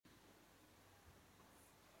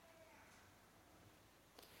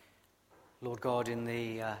Lord God, in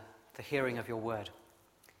the hearing of your word,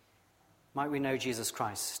 might we know Jesus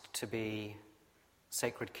Christ to be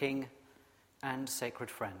sacred King and sacred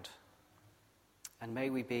friend. And may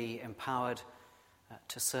we be empowered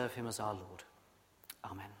to serve him as our Lord.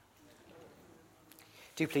 Amen.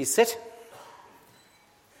 Do please sit.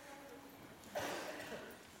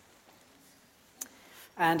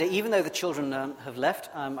 And even though the children have left,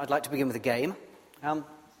 I'd like to begin with a game.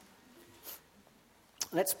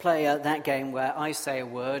 Let's play that game where I say a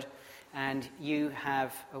word and you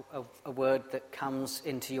have a word that comes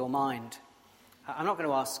into your mind. I'm not going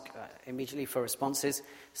to ask immediately for responses,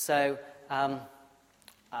 so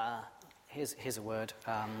here's a word.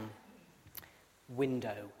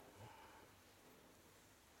 Window.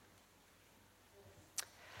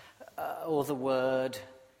 Or the word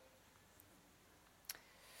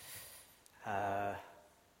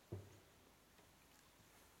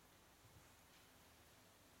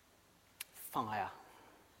fire.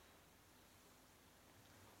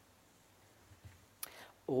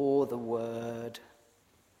 Or the word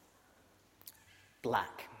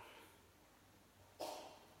black.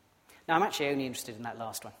 Now, I'm actually only interested in that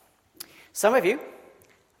last one. Some of you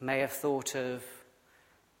may have thought of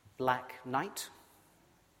black night,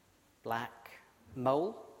 black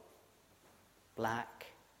mole, black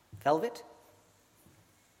velvet.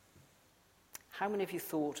 How many of you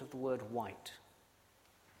thought of the word white?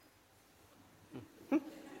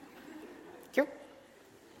 Cool.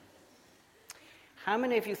 How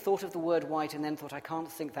many of you thought of the word white and then thought, I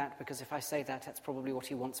can't think that because if I say that, that's probably what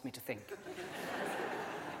he wants me to think?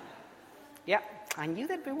 Yeah, I knew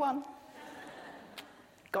there'd be one.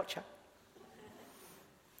 Gotcha.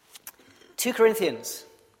 2 Corinthians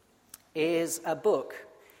is a book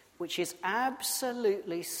which is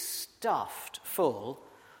absolutely stuffed full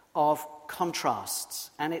of contrasts.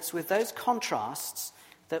 And it's with those contrasts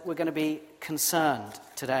that we're going to be concerned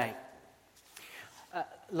today.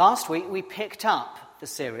 Last week we picked up the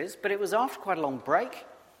series, but it was after quite a long break.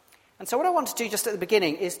 And so what I want to do just at the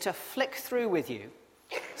beginning is to flick through with you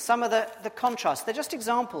some of the contrasts. They're just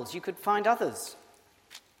examples. You could find others.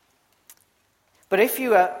 But if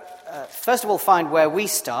you, first of all, find where we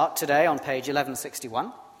start today on page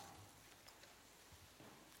 1161.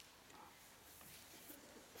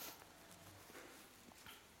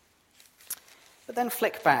 But then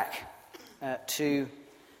flick back to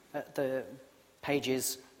the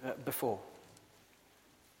pages before.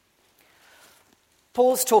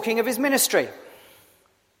 Paul's talking of his ministry.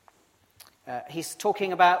 He's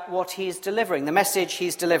talking about what he's delivering, the message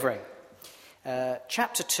he's delivering.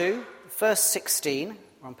 Chapter 2, verse 16,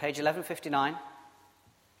 we're on page 1159.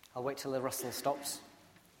 I'll wait till the rustle stops.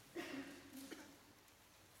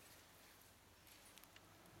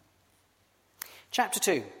 Chapter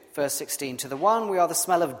 2, verse 16, to the one we are the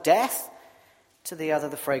smell of death, to the other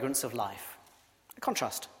the fragrance of life. A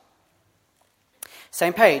contrast.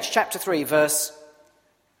 Same page, chapter 3, verse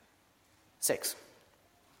 6.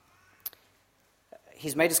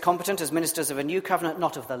 He's made us competent as ministers of a new covenant,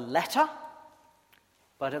 not of the letter,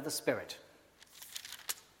 but of the Spirit.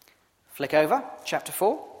 Flick over, chapter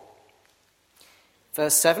 4,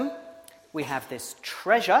 verse 7. We have this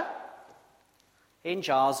treasure in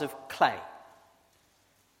jars of clay.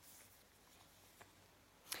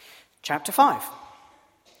 Chapter 5,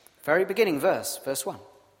 very beginning verse 1.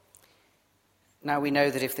 Now we know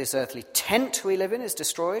that if this earthly tent we live in is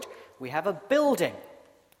destroyed, we have a building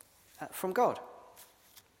from God.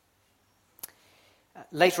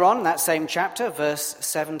 Later on, in that same chapter, verse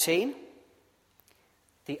 17,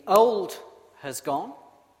 the old has gone,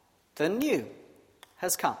 the new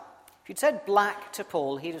has come. If you'd said black to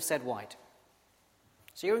Paul, he'd have said white.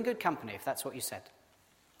 So you're in good company if that's what you said.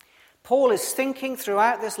 Paul is thinking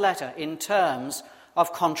throughout this letter in terms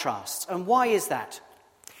of contrasts. And why is that?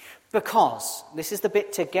 Because, this is the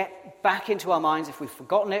bit to get back into our minds if we've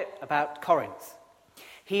forgotten it, about Corinth.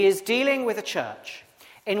 He is dealing with a church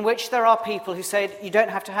in which there are people who say you don't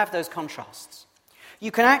have to have those contrasts.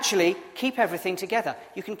 You can actually keep everything together.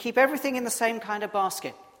 You can keep everything in the same kind of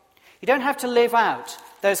basket. You don't have to live out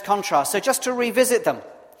those contrasts. So just to revisit them,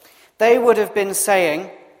 they would have been saying,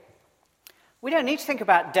 we don't need to think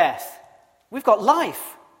about death. We've got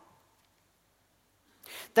life.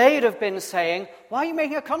 They would have been saying, why are you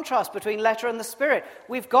making a contrast between letter and the Spirit?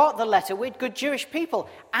 We've got the letter, we're good Jewish people,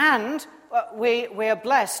 and we are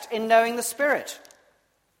blessed in knowing the Spirit.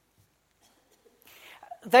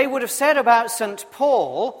 They would have said about St.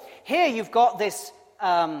 Paul, here you've got this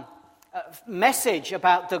message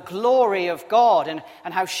about the glory of God and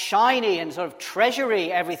how shiny and sort of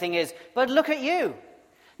treasury everything is, but look at you.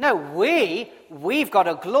 No, we've got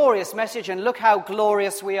a glorious message, and look how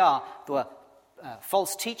glorious we are. There were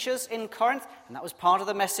false teachers in Corinth, and that was part of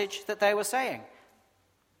the message that they were saying.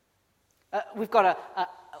 We've got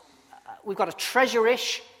a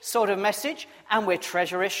treasure-ish sort of message, and we're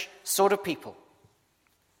treasure-ish sort of people.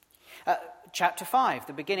 Chapter 5,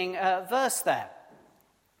 the beginning verse there.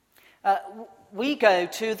 We go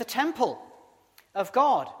to the temple of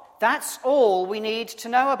God. That's all we need to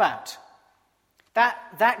know about.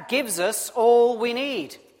 That gives us all we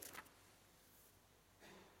need.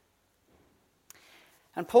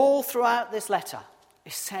 And Paul, throughout this letter,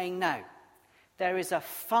 is saying no. There is a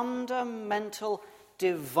fundamental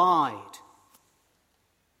divide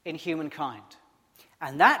in humankind.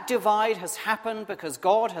 And that divide has happened because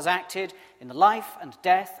God has acted in the life and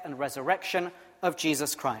death and resurrection of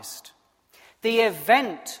Jesus Christ. The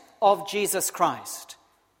event of Jesus Christ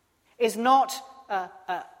is not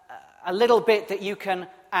a little bit that you can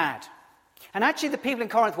add. And actually the people in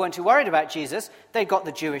Corinth weren't too worried about Jesus. They'd got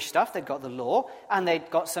the Jewish stuff, they'd got the law, and they'd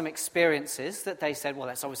got some experiences that they said, well,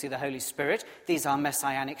 that's obviously the Holy Spirit. These are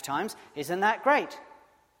messianic times. Isn't that great?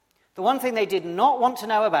 The one thing they did not want to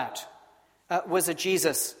know about was a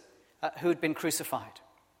Jesus who had been crucified.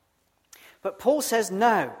 But Paul says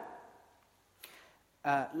no.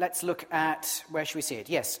 Let's look at, where should we see it?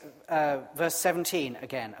 Yes, verse 17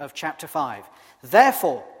 again of chapter 5.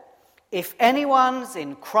 Therefore, if anyone's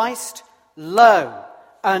in Christ, lo,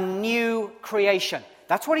 a new creation.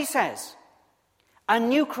 That's what he says. A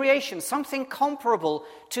new creation, something comparable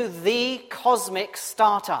to the cosmic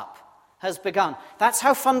startup has begun. That's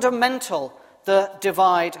how fundamental the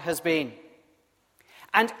divide has been.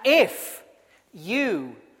 And if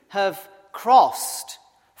you have crossed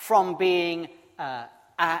from being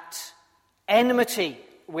at enmity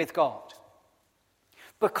with God,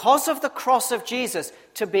 because of the cross of Jesus,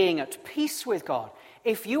 to being at peace with God,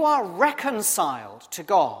 if you are reconciled to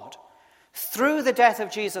God through the death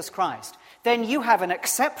of Jesus Christ, then you have an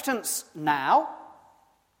acceptance now,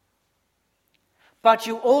 but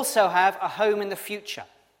you also have a home in the future.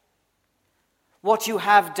 What you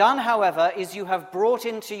have done, however, is you have brought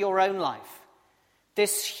into your own life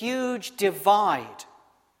this huge divide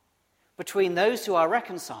between those who are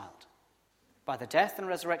reconciled by the death and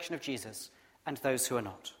resurrection of Jesus and those who are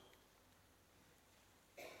not.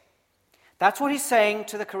 That's what he's saying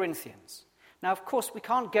to the Corinthians. Now, of course, we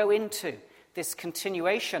can't go into this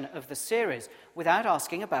continuation of the series without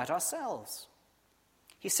asking about ourselves.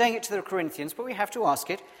 He's saying it to the Corinthians, but we have to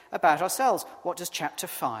ask it about ourselves. What does chapter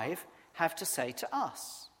 5 have to say to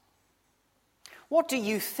us? What do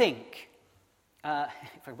you think, if I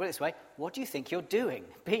put it this way, what do you think you're doing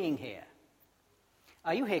being here?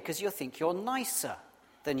 Are you here because you think you're nicer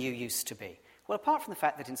than you used to be? Well, apart from the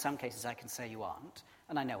fact that in some cases I can say you aren't,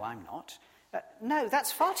 and I know I'm not, no,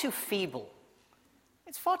 that's far too feeble.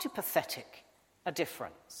 It's far too pathetic a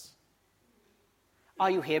difference. Are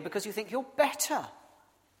you here because you think you're better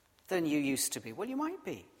than you used to be? Well, you might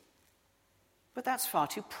be. But that's far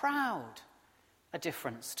too proud a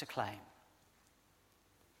difference to claim.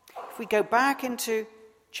 If we go back into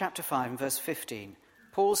chapter 5 and verse 15,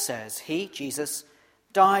 Paul says, he, Jesus,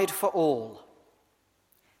 died for all.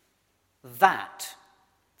 That,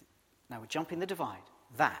 now we're jumping the divide,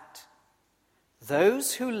 that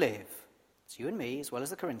those who live, it's you and me as well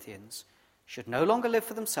as the Corinthians, should no longer live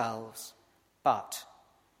for themselves, but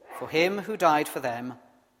for him who died for them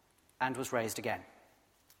and was raised again.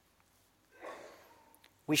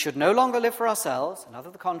 We should no longer live for ourselves, another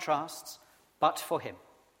of the contrasts, but for him.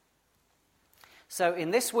 So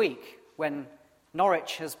in this week, when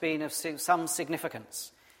Norwich has been of some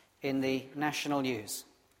significance in the national news,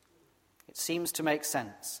 it seems to make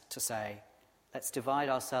sense to say, let's divide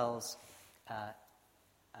ourselves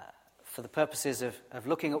for the purposes of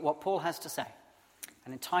looking at what Paul has to say.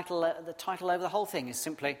 And the title over the whole thing is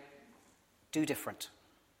simply, do different.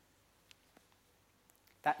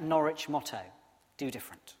 That Norwich motto, do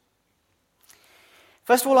different.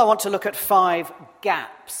 First of all, I want to look at 5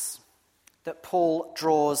 gaps that Paul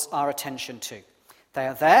draws our attention to. They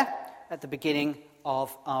are there at the beginning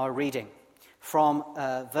of our reading, from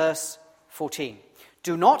verse 14.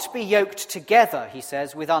 Do not be yoked together, he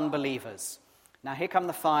says, with unbelievers. Now here come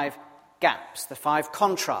the 5 gaps, the 5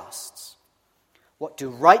 contrasts. What do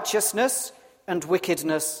righteousness and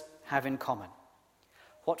wickedness have in common?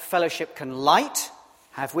 What fellowship can light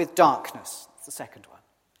have with darkness? That's the second one.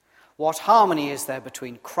 What harmony is there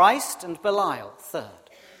between Christ and Belial? Third.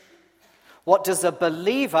 What does a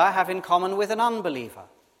believer have in common with an unbeliever?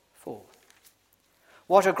 Fourth.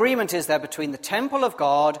 What agreement is there between the temple of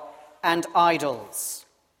God and idols?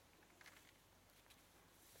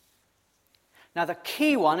 Now, the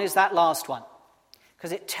key one is that last one,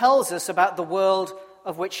 because it tells us about the world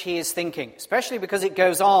of which he is thinking, especially because it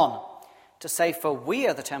goes on to say, for we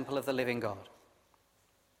are the temple of the living God.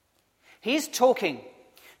 He's talking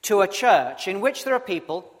to a church in which there are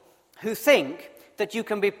people who think that you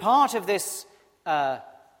can be part of this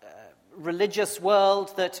religious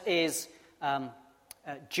world that is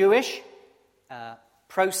Jewish,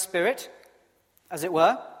 pro-spirit, as it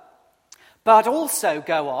were, but also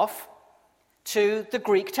go off to the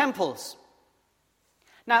Greek temples.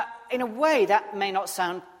 Now, in a way, that may not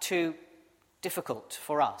sound too difficult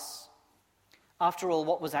for us. After all,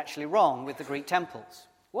 what was actually wrong with the Greek temples?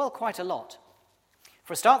 Well, quite a lot.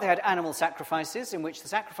 For a start, they had animal sacrifices in which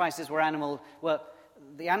the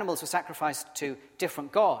animals were sacrificed to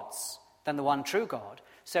different gods than the one true God.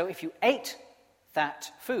 So if you ate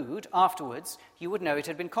that food afterwards, you would know it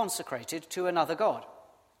had been consecrated to another god.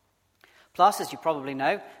 Plus, as you probably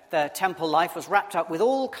know, the temple life was wrapped up with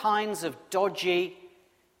all kinds of dodgy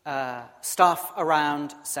stuff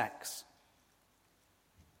around sex.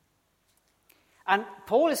 And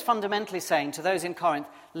Paul is fundamentally saying to those in Corinth,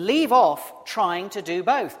 leave off trying to do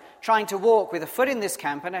both, trying to walk with a foot in this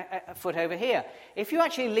camp and a foot over here. If you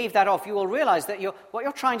actually leave that off, you will realize that what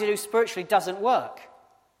you're trying to do spiritually doesn't work.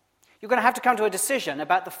 You're going to have to come to a decision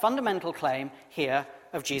about the fundamental claim here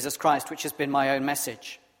of Jesus Christ, which has been my own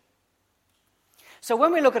message. So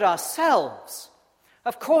when we look at ourselves,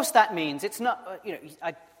 of course that means it's not,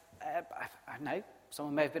 I know,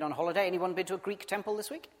 someone may have been on holiday. Anyone been to a Greek temple this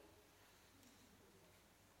week?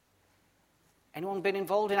 Anyone been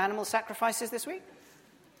involved in animal sacrifices this week?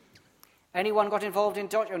 Anyone got involved in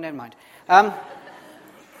dodge? Oh, never mind.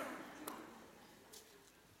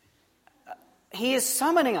 He is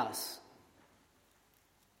summoning us,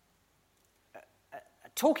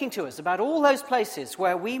 talking to us about all those places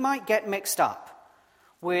where we might get mixed up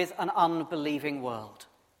with an unbelieving world.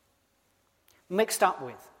 Mixed up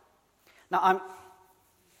with. Now,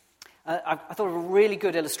 I thought of a really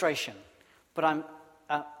good illustration, but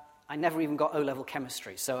I never even got O-level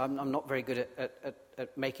chemistry, so I'm not very good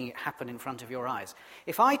at making it happen in front of your eyes.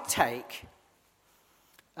 If I take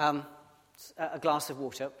a glass of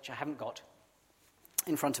water, which I haven't got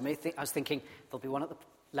in front of me, I was thinking there'll be one at the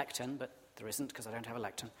lectern, but there isn't because I don't have a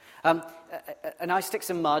lectern. And I stick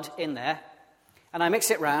some mud in there, and I mix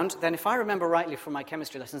it round. Then if I remember rightly from my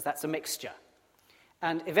chemistry lessons, that's a mixture.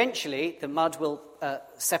 And eventually the mud will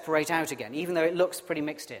separate out again, even though it looks pretty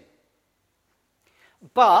mixed in.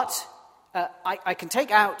 But I can take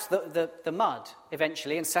out the mud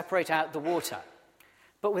eventually and separate out the water.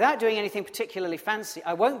 But without doing anything particularly fancy,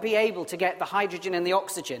 I won't be able to get the hydrogen and the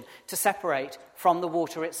oxygen to separate from the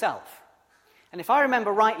water itself. And if I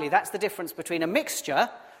remember rightly, that's the difference between a mixture,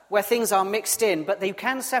 where things are mixed in, but you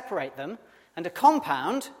can separate them, and a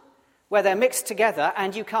compound, where they're mixed together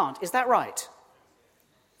and you can't. Is that right?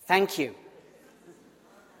 Thank you.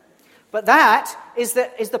 But that is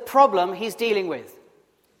the problem he's dealing with.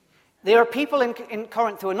 There are people in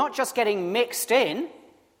Corinth who are not just getting mixed in,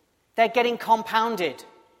 they're getting compounded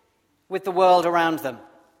with the world around them.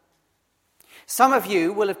 Some of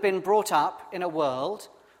you will have been brought up in a world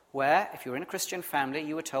where, if you're in a Christian family,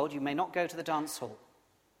 you were told you may not go to the dance hall.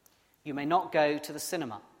 You may not go to the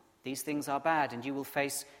cinema. These things are bad, and you will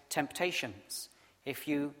face temptations if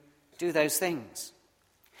you do those things.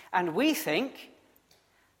 And we think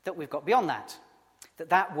that we've got beyond that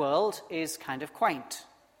that world is kind of quaint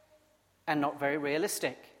and not very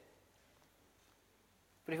realistic.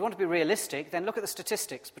 But if you want to be realistic, then look at the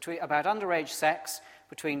statistics about underage sex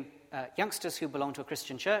between youngsters who belong to a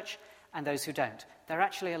Christian church and those who don't. They're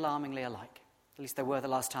actually alarmingly alike. At least they were the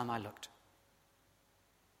last time I looked.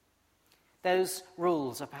 Those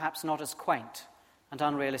rules are perhaps not as quaint and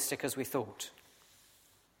unrealistic as we thought.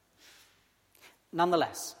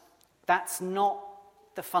 Nonetheless, that's not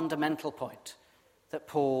the fundamental point that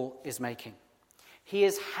Paul is making. He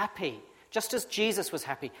is happy, just as Jesus was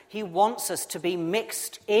happy. He wants us to be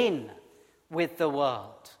mixed in with the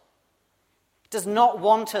world. He does not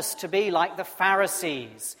want us to be like the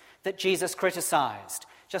Pharisees that Jesus criticized,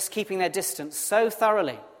 just keeping their distance so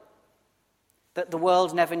thoroughly that the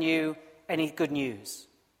world never knew any good news.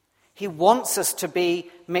 He wants us to be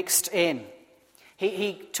mixed in.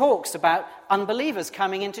 He talks about unbelievers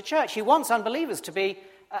coming into church. He wants unbelievers to be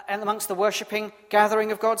amongst the worshipping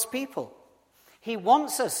gathering of God's people. He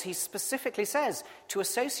wants us, he specifically says, to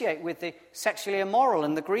associate with the sexually immoral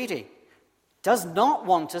and the greedy. Does not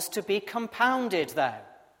want us to be compounded, though.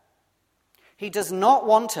 He does not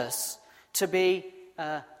want us to be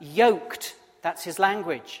yoked. That's his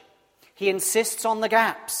language. He insists on the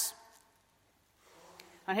gaps.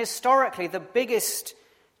 And historically, the biggest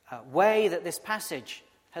way that this passage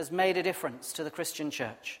has made a difference to the Christian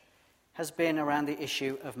church has been around the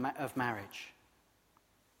issue of marriage.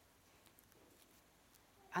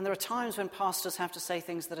 And there are times when pastors have to say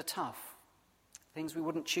things that are tough, things we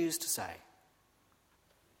wouldn't choose to say.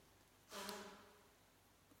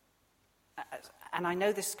 And I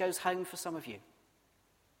know this goes home for some of you.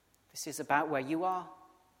 This is about where you are,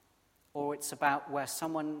 or it's about where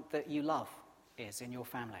someone that you love is in your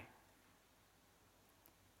family.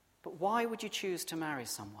 But why would you choose to marry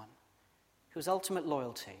someone whose ultimate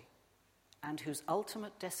loyalty and whose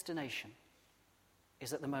ultimate destination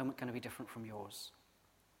is at the moment going to be different from yours?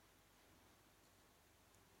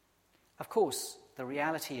 Of course, the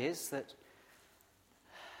reality is that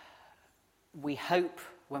we hope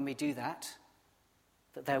when we do that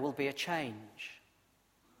there will be a change.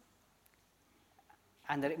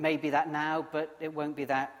 And that it may be that now, but it won't be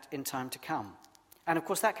that in time to come. And of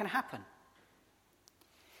course that can happen.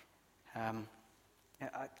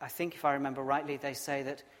 I think if I remember rightly, they say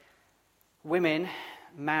that women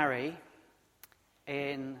marry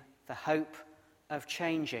in the hope of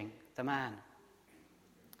changing the man.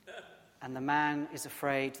 And the man is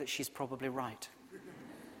afraid that she's probably right.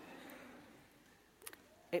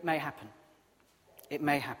 It may happen. It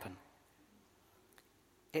may happen.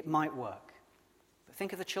 It might work. But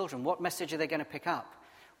think of the children. What message are they going to pick up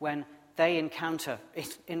when they encounter,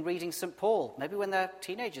 in reading St. Paul, maybe when they're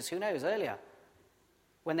teenagers, who knows, earlier,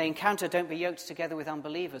 when they encounter don't be yoked together with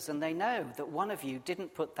unbelievers, and they know that one of you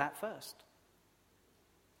didn't put that first.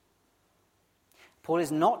 Paul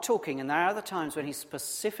is not talking, and there are other times when he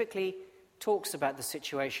specifically talks about the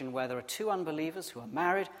situation where there are two unbelievers who are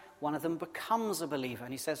married, one of them becomes a believer,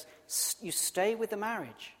 and he says, you stay with the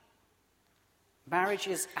marriage. Marriage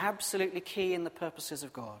is absolutely key in the purposes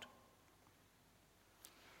of God.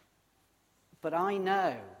 But I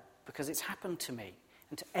know, because it's happened to me,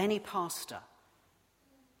 and to any pastor,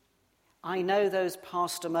 I know those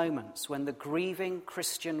pastor moments when the grieving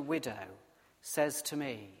Christian widow says to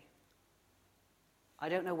me, I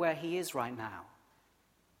don't know where he is right now,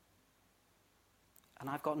 and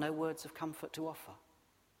I've got no words of comfort to offer.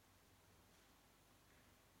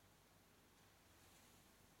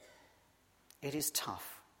 It is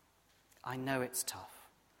tough. I know it's tough.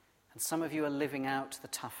 And some of you are living out the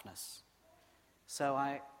toughness. So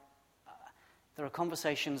there are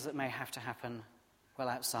conversations that may have to happen well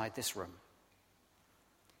outside this room.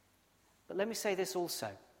 But let me say this also.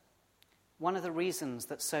 One of the reasons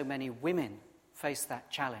that so many women face that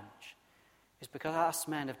challenge is because us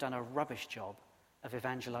men have done a rubbish job of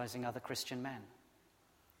evangelizing other Christian men.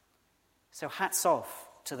 So hats off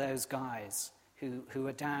to those guys who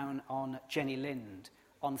are down on Jenny Lind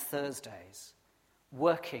on Thursdays,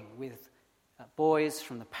 working with boys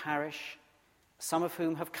from the parish, some of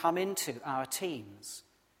whom have come into our teams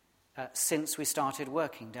since we started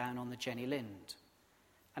working down on the Jenny Lind.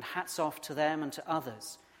 And hats off to them and to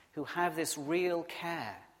others who have this real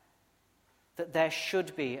care that there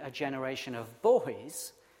should be a generation of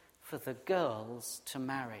boys for the girls to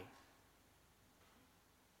marry.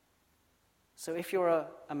 So if you're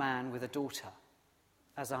a man with a daughter,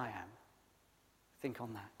 as I am, think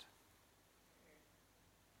on that.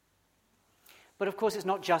 But of course it's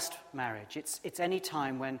not just marriage. It's any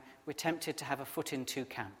time when we're tempted to have a foot in two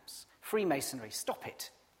camps. Freemasonry, stop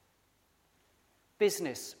it.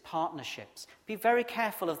 Business, partnerships. Be very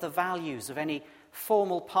careful of the values of any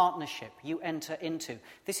formal partnership you enter into.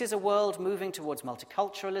 This is a world moving towards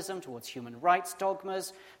multiculturalism, towards human rights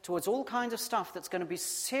dogmas, towards all kinds of stuff that's going to be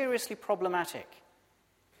seriously problematic.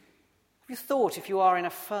 Have you thought, if you are in a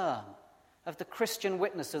firm, of the Christian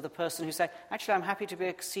witness of the person who say, actually, I'm happy to be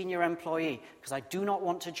a senior employee because I do not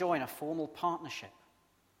want to join a formal partnership?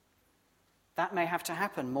 That may have to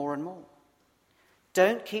happen more and more.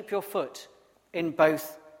 Don't keep your foot in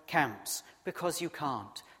both camps because you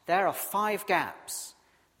can't. There are 5 gaps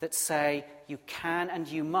that say you can and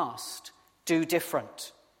you must do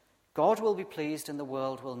different. God will be pleased and the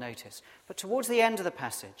world will notice. But towards the end of the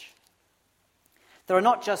passage, there are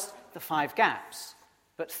not just the 5 gaps,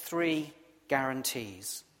 but 3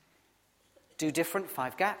 guarantees. Do different,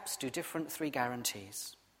 5 gaps, do different, 3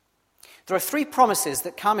 guarantees. There are 3 promises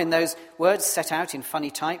that come in those words set out in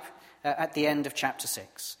funny type at the end of chapter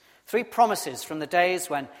 6. 3 promises from the days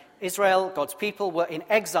when Israel, God's people, were in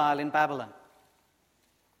exile in Babylon.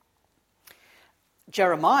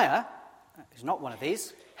 Jeremiah, who's not one of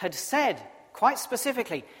these, had said quite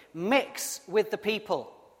specifically, mix with the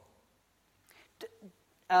people.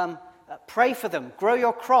 Pray for them, grow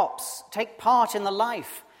your crops, take part in the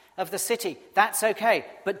life of the city. That's okay,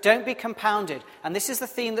 but don't be compounded. And this is the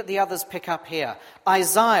theme that the others pick up here.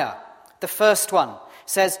 Isaiah, the first one,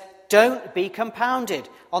 says, don't be compounded.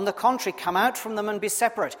 On the contrary, come out from them and be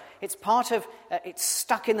separate. It's it's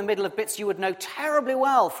stuck in the middle of bits you would know terribly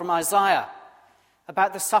well from Isaiah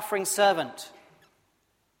about the suffering servant.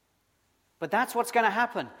 But that's what's going to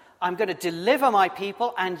happen. I'm going to deliver my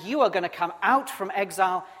people, and you are going to come out from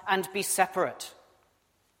exile and be separate.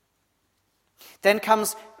 Then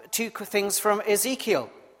comes two things from Ezekiel.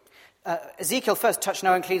 Ezekiel first, touch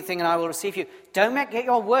no unclean thing and I will receive you. Don't get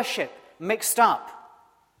your worship mixed up.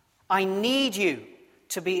 I need you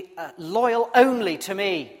to be loyal only to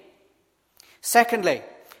me. Secondly,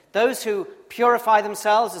 those who purify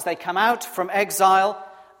themselves as they come out from exile,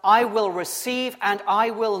 I will receive and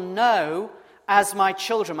I will know as my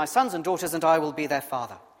children, my sons and daughters, and I will be their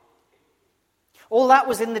father. All that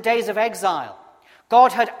was in the days of exile.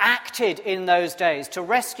 God had acted in those days to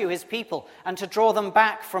rescue his people and to draw them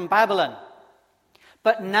back from Babylon.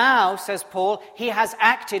 But now, says Paul, he has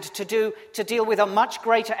acted to deal with a much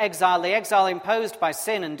greater exile, the exile imposed by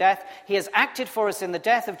sin and death. He has acted for us in the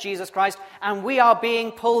death of Jesus Christ, and we are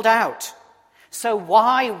being pulled out. So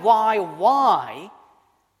why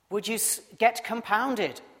would you get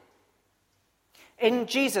compounded? In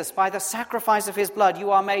Jesus, by the sacrifice of his blood,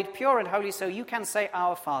 you are made pure and holy, so you can say,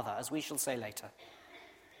 Our Father, as we shall say later.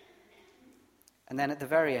 And then at the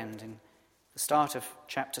very end, in the start of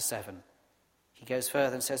chapter 7, he goes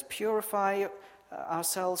further and says, purify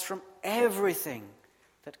ourselves from everything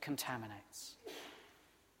that contaminates.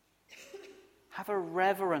 Have a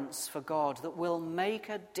reverence for God that will make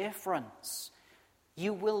a difference.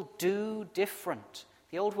 You will do different.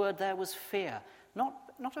 The old word there was fear. Not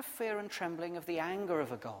a fear and trembling of the anger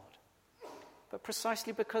of a God, but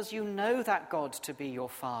precisely because you know that God to be your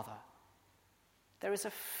Father. There is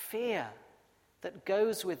a fear that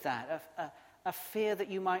goes with that, a fear that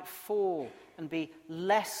you might fall and be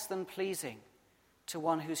less than pleasing to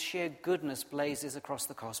one whose sheer goodness blazes across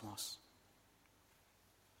the cosmos.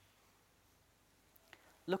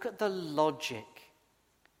 Look at the logic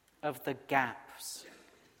of the gaps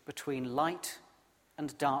between light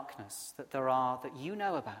and darkness that there are, that you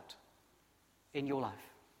know about in your life.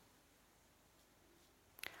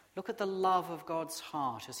 Look at the love of God's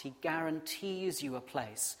heart as he guarantees you a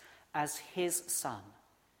place as his son,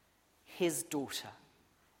 his daughter,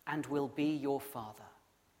 and will be your father.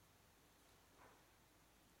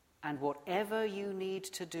 And whatever you need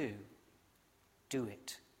to do, do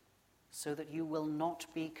it, so that you will not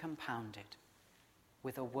be compounded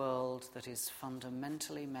with a world that is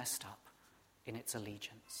fundamentally messed up in its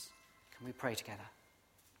allegiance. Can we pray together?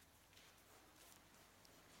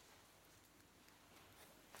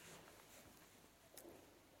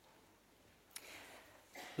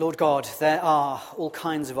 Lord God, there are all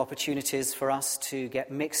kinds of opportunities for us to get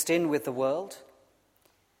mixed in with the world,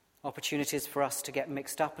 opportunities for us to get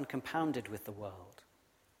mixed up and compounded with the world.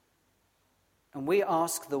 And we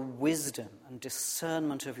ask the wisdom and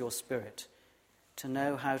discernment of your Spirit to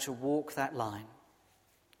know how to walk that line,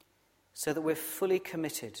 so that we're fully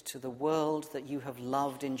committed to the world that you have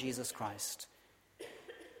loved in Jesus Christ,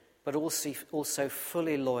 but also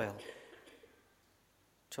fully loyal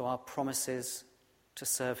to our promises to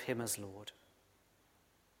serve him as Lord.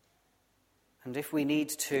 And if we need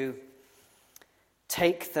to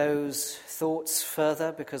take those thoughts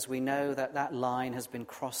further because we know that that line has been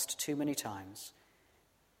crossed too many times,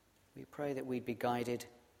 we pray that we'd be guided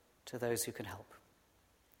to those who can help.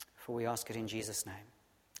 For we ask it in Jesus' name.